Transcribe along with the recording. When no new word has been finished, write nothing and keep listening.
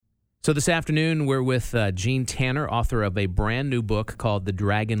So this afternoon, we're with Gene Tanner, author of a brand new book called The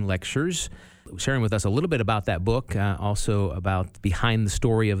Dragon Lectures, sharing with us a little bit about that book, also about behind the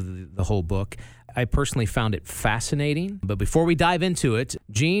story of the whole book. I personally found it fascinating. But before we dive into it,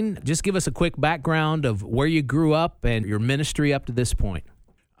 Gene, just give us a quick background of where you grew up and your ministry up to this point.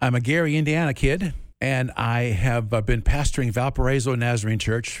 I'm a Gary, Indiana kid, and I have been pastoring Valparaiso Nazarene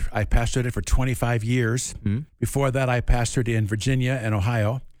Church. I pastored it for 25 years. Mm-hmm. Before that, I pastored in Virginia and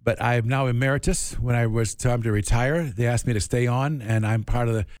Ohio. But I'm now emeritus. When I was time to retire, they asked me to stay on, and I'm part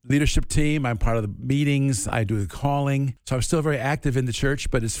of the leadership team. I'm part of the meetings. I do the calling. So I'm still very active in the church,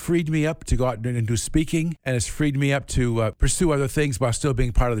 but it's freed me up to go out and do speaking, and it's freed me up to pursue other things while still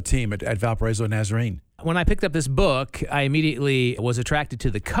being part of the team at Valparaiso Nazarene. When I picked up this book, I immediately was attracted to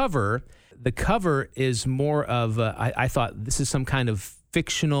the cover. The cover is more of, I thought this is some kind of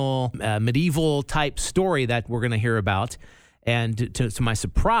fictional, medieval type story that we're going to hear about. And to my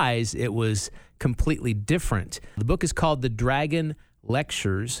surprise, it was completely different. The book is called The Dragon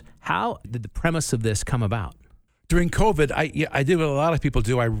Lectures. How did the premise of this come about? During COVID, I did what a lot of people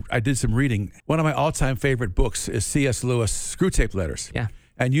do. I did some reading. One of my all-time favorite books is C.S. Lewis' Screwtape Letters. Yeah.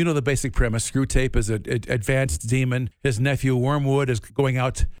 And you know the basic premise. Screwtape is an advanced demon. His nephew, Wormwood, is going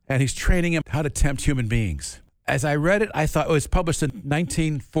out, and he's training him how to tempt human beings. As I read it, I thought it was published in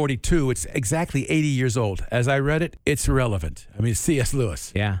 1942. It's exactly 80 years old. As I read it, it's relevant. I mean, C.S.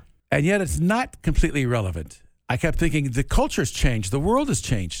 Lewis. Yeah. And yet it's not completely relevant. I kept thinking the culture's changed. The world has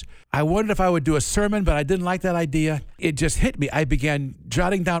changed. I wondered if I would do a sermon, but I didn't like that idea. It just hit me. I began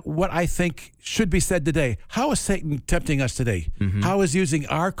jotting down what I think should be said today. How is Satan tempting us today? Mm-hmm. How is he using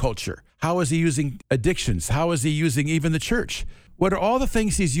our culture? How is he using addictions? How is he using even the church? What are all the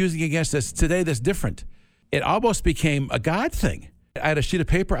things he's using against us today that's different? It almost became a God thing. I had a sheet of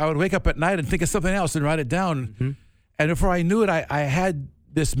paper. I would wake up at night and think of something else and write it down. Mm-hmm. And before I knew it, I had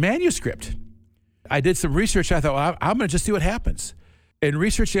this manuscript. I did some research. I thought, well, I'm going to just see what happens. In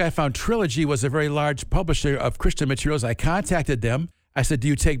researching, I found Trilogy was a very large publisher of Christian materials. I contacted them. I said, do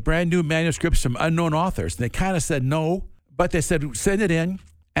you take brand new manuscripts from unknown authors? And they kind of said no, but they said, send it in.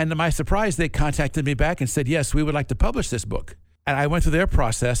 And to my surprise, they contacted me back and said, yes, we would like to publish this book. And I went through their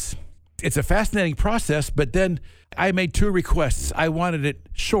process. It's a fascinating process, but then I made two requests. I wanted it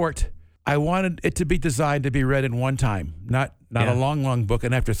short. I wanted it to be designed to be read in one time, not a long book.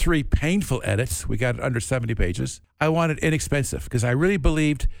 And after 3 painful edits, we got it under 70 pages. I wanted inexpensive because I really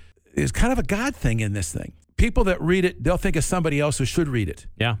believed there's kind of a God thing in this thing. People that read it, they'll think of somebody else who should read it.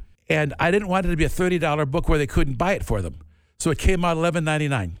 Yeah. And I didn't want it to be a $30 book where they couldn't buy it for them. So it came out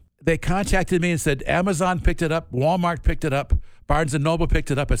 $11.99. They contacted me and said Amazon picked it up, Walmart picked it up, Barnes & Noble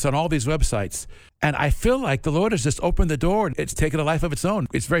picked it up. It's on all these websites. And I feel like the Lord has just opened the door and it's taken a life of its own.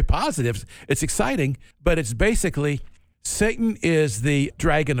 It's very positive. It's exciting, but it's basically Satan is the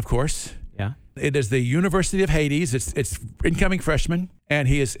dragon, of course. Yeah. It is the University of Hades. It's incoming freshmen, and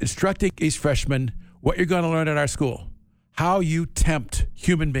he is instructing these freshmen what you're going to learn at our school, how you tempt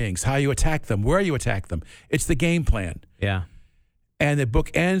human beings, how you attack them, where you attack them. It's the game plan. Yeah. And the book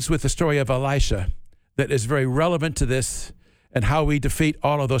ends with the story of Elisha that is very relevant to this and how we defeat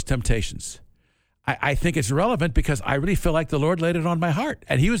all of those temptations. I think it's relevant because I really feel like the Lord laid it on my heart,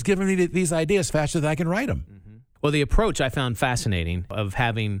 and he was giving me these ideas faster than I can write them. Mm-hmm. Well, the approach I found fascinating of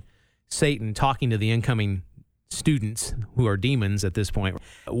having Satan talking to the incoming students who are demons at this point.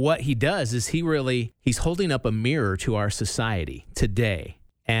 What he does is he's holding up a mirror to our society today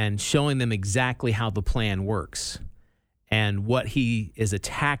and showing them exactly how the plan works and what he is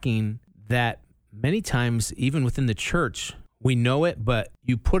attacking that many times, even within the church, we know it, but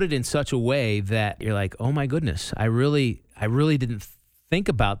you put it in such a way that you're like, oh my goodness, I really didn't think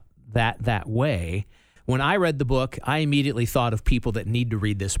about that way. When I read the book, I immediately thought of people that need to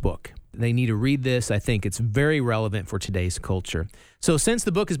read this book. They need to read this. I think it's very relevant for today's culture. So since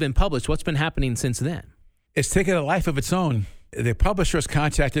the book has been published, what's been happening since then? It's taken a life of its own. The publishers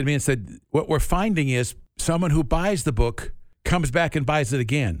contacted me and said, what we're finding is someone who buys the book comes back and buys it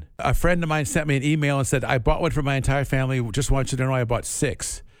again. A friend of mine sent me an email and said, I bought one for my entire family. Just want you to know I bought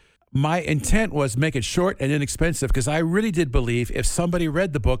 6. My intent was make it short and inexpensive because I really did believe if somebody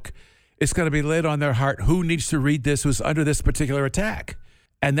read the book, it's going to be laid on their heart. Who needs to read this who's under this particular attack?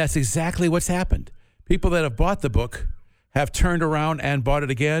 And that's exactly what's happened. People that have bought the book have turned around and bought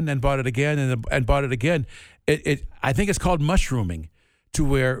it again and bought it again and bought it again. I think it's called mushrooming, to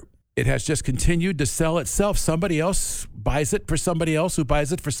where it has just continued to sell itself. Somebody else buys it for somebody else who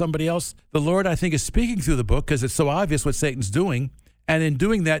buys it for somebody else. The Lord, I think, is speaking through the book because it's so obvious what Satan's doing. And in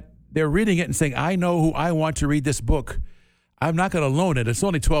doing that, they're reading it and saying, I know who I want to read this book. I'm not going to loan it. It's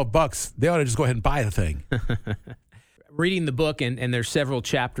only $12. They ought to just go ahead and buy the thing. reading the book, and there's several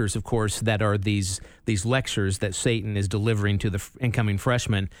chapters, of course, that are these lectures that Satan is delivering to the incoming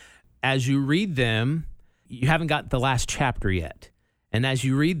freshmen. As you read them, you haven't got the last chapter yet. And as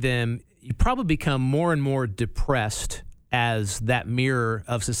you read them, you probably become more and more depressed as that mirror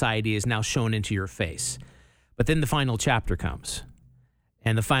of society is now shown into your face. But then the final chapter comes.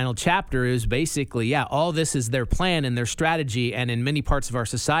 And the final chapter is basically, all this is their plan and their strategy, and in many parts of our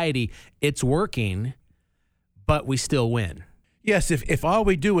society, it's working, but we still win. Yes, if all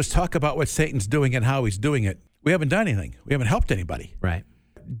we do is talk about what Satan's doing and how he's doing it, we haven't done anything. We haven't helped anybody. Right.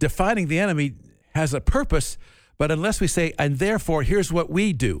 Defining the enemy has a purpose, but unless we say, and therefore, here's what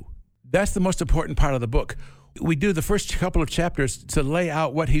we do, that's the most important part of the book. We do the first couple of chapters to lay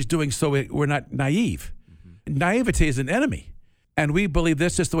out what he's doing so we're not naive. Mm-hmm. Naivety is an enemy, and we believe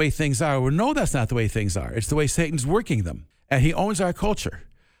that's just the way things are. Well, no, that's not the way things are. It's the way Satan's working them, and he owns our culture.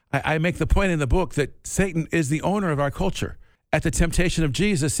 I make the point in the book that Satan is the owner of our culture. At the temptation of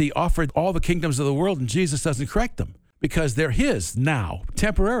Jesus, he offered all the kingdoms of the world, and Jesus doesn't correct them because they're his now,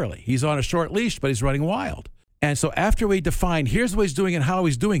 temporarily. He's on a short leash, but he's running wild. And so after we define, here's what he's doing and how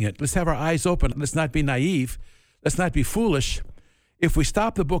he's doing it, let's have our eyes open. Let's not be naive. Let's not be foolish. If we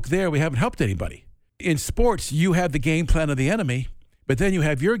stop the book there, we haven't helped anybody. In sports, you have the game plan of the enemy, but then you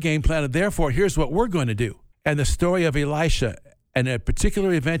have your game plan of, therefore, here's what we're going to do. And the story of Elisha and a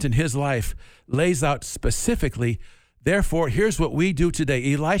particular event in his life lays out specifically, therefore, here's what we do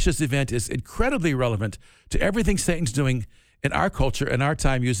today. Elisha's event is incredibly relevant to everything Satan's doing in our culture and our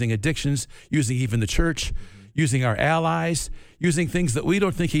time, using addictions, using even the church, using our allies, using things that we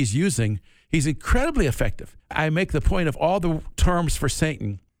don't think he's using. He's incredibly effective. I make the point of all the terms for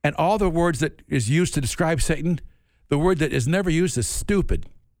Satan and all the words that is used to describe Satan, the word that is never used is stupid.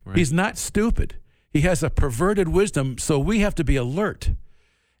 Right. He's not stupid. He has a perverted wisdom, so we have to be alert.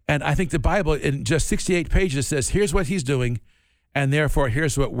 And I think the Bible, in just 68 pages, says, here's what he's doing, and therefore,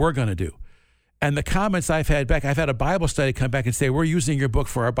 here's what we're going to do. And the comments I've had back, I've had a Bible study come back and say, we're using your book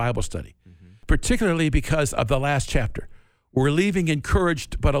for our Bible study, particularly because of the last chapter. We're leaving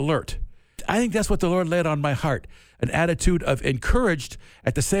encouraged but alert. I think that's what the Lord laid on my heart, an attitude of encouraged,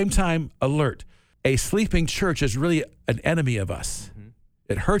 at the same time, alert. A sleeping church is really an enemy of us.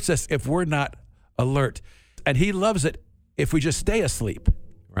 It hurts us if we're not alert. And he loves it if we just stay asleep.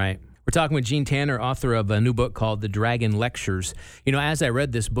 Right. We're talking with Gene Tanner, author of a new book called The Dragon Lectures. You know, as I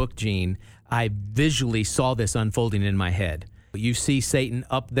read this book, Gene, I visually saw this unfolding in my head. You see Satan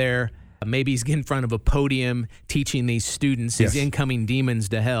up there. Maybe he's in front of a podium teaching these students, these incoming demons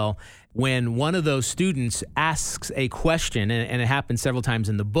to hell. When one of those students asks a question, and it happens several times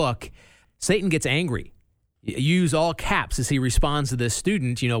in the book, Satan gets angry. Use all caps as he responds to this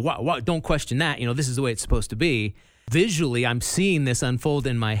student. You know, what, don't question that. You know, this is the way it's supposed to be. Visually, I'm seeing this unfold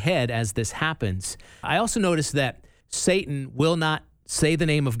in my head as this happens. I also noticed that Satan will not say the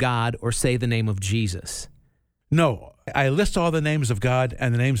name of God or say the name of Jesus. No, I list all the names of God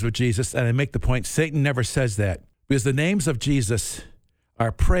and the names of Jesus, and I make the point, Satan never says that, because the names of Jesus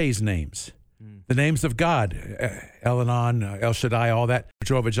are praise names. The names of God, Elyon, El Shaddai, all that,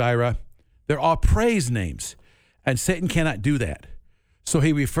 Jehovah Jireh, they're all praise names, and Satan cannot do that. So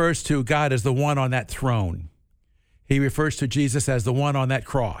he refers to God as the one on that throne. He refers to Jesus as the one on that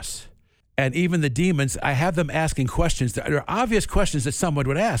cross. And even the demons, I have them asking questions. There are obvious questions that someone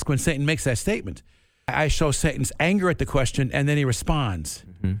would ask when Satan makes that statement. I show Satan's anger at the question, and then he responds.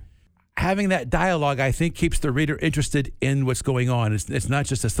 Having that dialogue, I think, keeps the reader interested in what's going on. It's not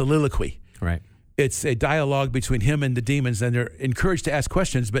just a soliloquy. Right. It's a dialogue between him and the demons, and they're encouraged to ask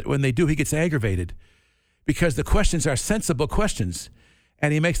questions, but when they do, he gets aggravated because the questions are sensible questions.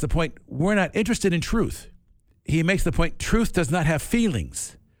 And he makes the point, we're not interested in truth. He makes the point, truth does not have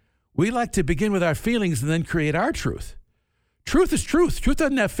feelings. We like to begin with our feelings and then create our truth. Truth is truth. Truth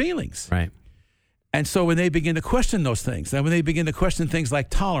doesn't have feelings. Right. And so when they begin to question those things, and when they begin to question things like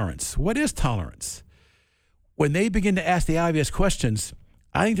tolerance, what is tolerance? When they begin to ask the obvious questions,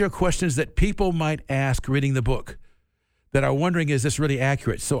 I think there are questions that people might ask reading the book that are wondering, is this really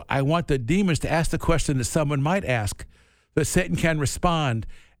accurate? So I want the demons to ask the question that someone might ask, that Satan can respond,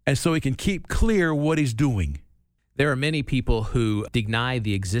 and so he can keep clear what he's doing. There are many people who deny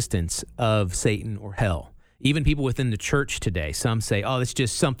the existence of Satan or hell. Even people within the church today, some say, oh, it's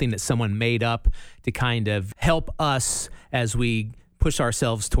just something that someone made up to kind of help us as we push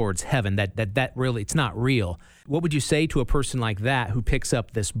ourselves towards heaven, that really, it's not real. What would you say to a person like that who picks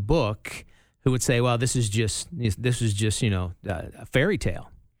up this book, who would say, well, this is just a fairy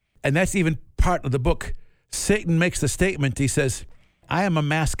tale? And that's even part of the book. Satan makes the statement, he says, I am a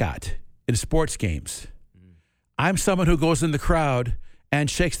mascot in sports games. I'm someone who goes in the crowd and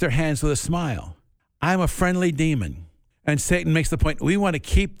shakes their hands with a smile. I'm a friendly demon. And Satan makes the point, we want to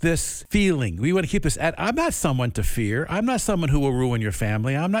keep this feeling. We want to keep this I'm not someone to fear. I'm not someone who will ruin your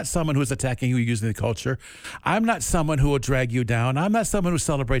family. I'm not someone who's attacking you using the culture. I'm not someone who will drag you down. I'm not someone who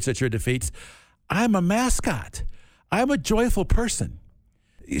celebrates at your defeats. I'm a mascot. I'm a joyful person.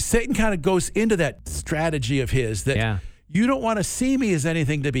 Satan kind of goes into that strategy of his that you don't want to see me as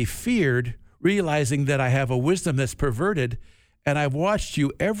anything to be feared, realizing that I have a wisdom that's perverted, and I've watched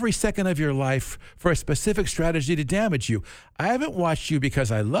you every second of your life for a specific strategy to damage you. I haven't watched you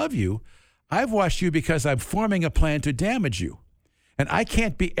because I love you. I've watched you because I'm forming a plan to damage you. And I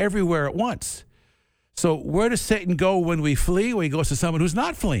can't be everywhere at once. So where does Satan go when we flee? Well, he goes to someone who's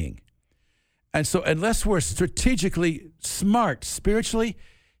not fleeing. And so unless we're strategically smart spiritually,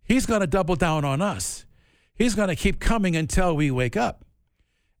 he's going to double down on us. He's going to keep coming until we wake up.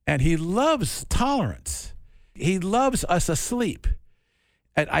 And he loves tolerance. He loves us asleep.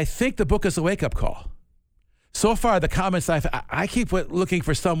 And I think the book is a wake-up call. So far, the comments I keep looking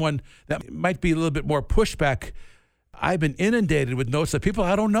for someone that might be a little bit more pushback. I've been inundated with notes of people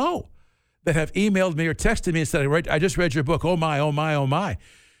I don't know that have emailed me or texted me and said, I just read your book. Oh, my, oh, my, oh, my.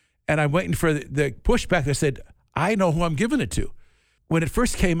 And I'm waiting for the pushback that said, I know who I'm giving it to. When it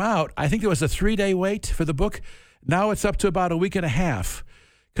first came out, I think it was a 3-day wait for the book. Now it's up to about a week and a half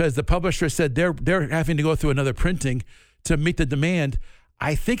because the publisher said they're having to go through another printing to meet the demand.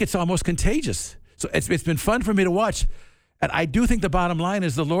 I think it's almost contagious. So it's been fun for me to watch. And I do think the bottom line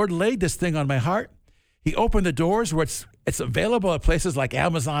is the Lord laid this thing on my heart. He opened the doors where it's available at places like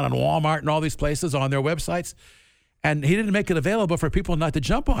Amazon and Walmart and all these places on their websites. And he didn't make it available for people not to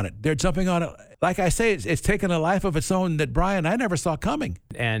jump on it. They're jumping on it. Like I say, it's taken a life of its own that, Brian, I never saw coming.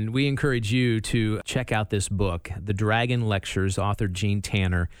 And we encourage you to check out this book, The Dragon Lectures, author Gene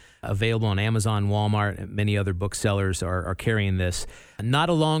Tanner, available on Amazon, Walmart, and many other booksellers are carrying this. Not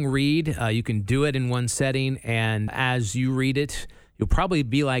a long read. You can do it in one setting. And as you read it, you'll probably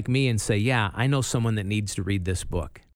be like me and say, yeah, I know someone that needs to read this book.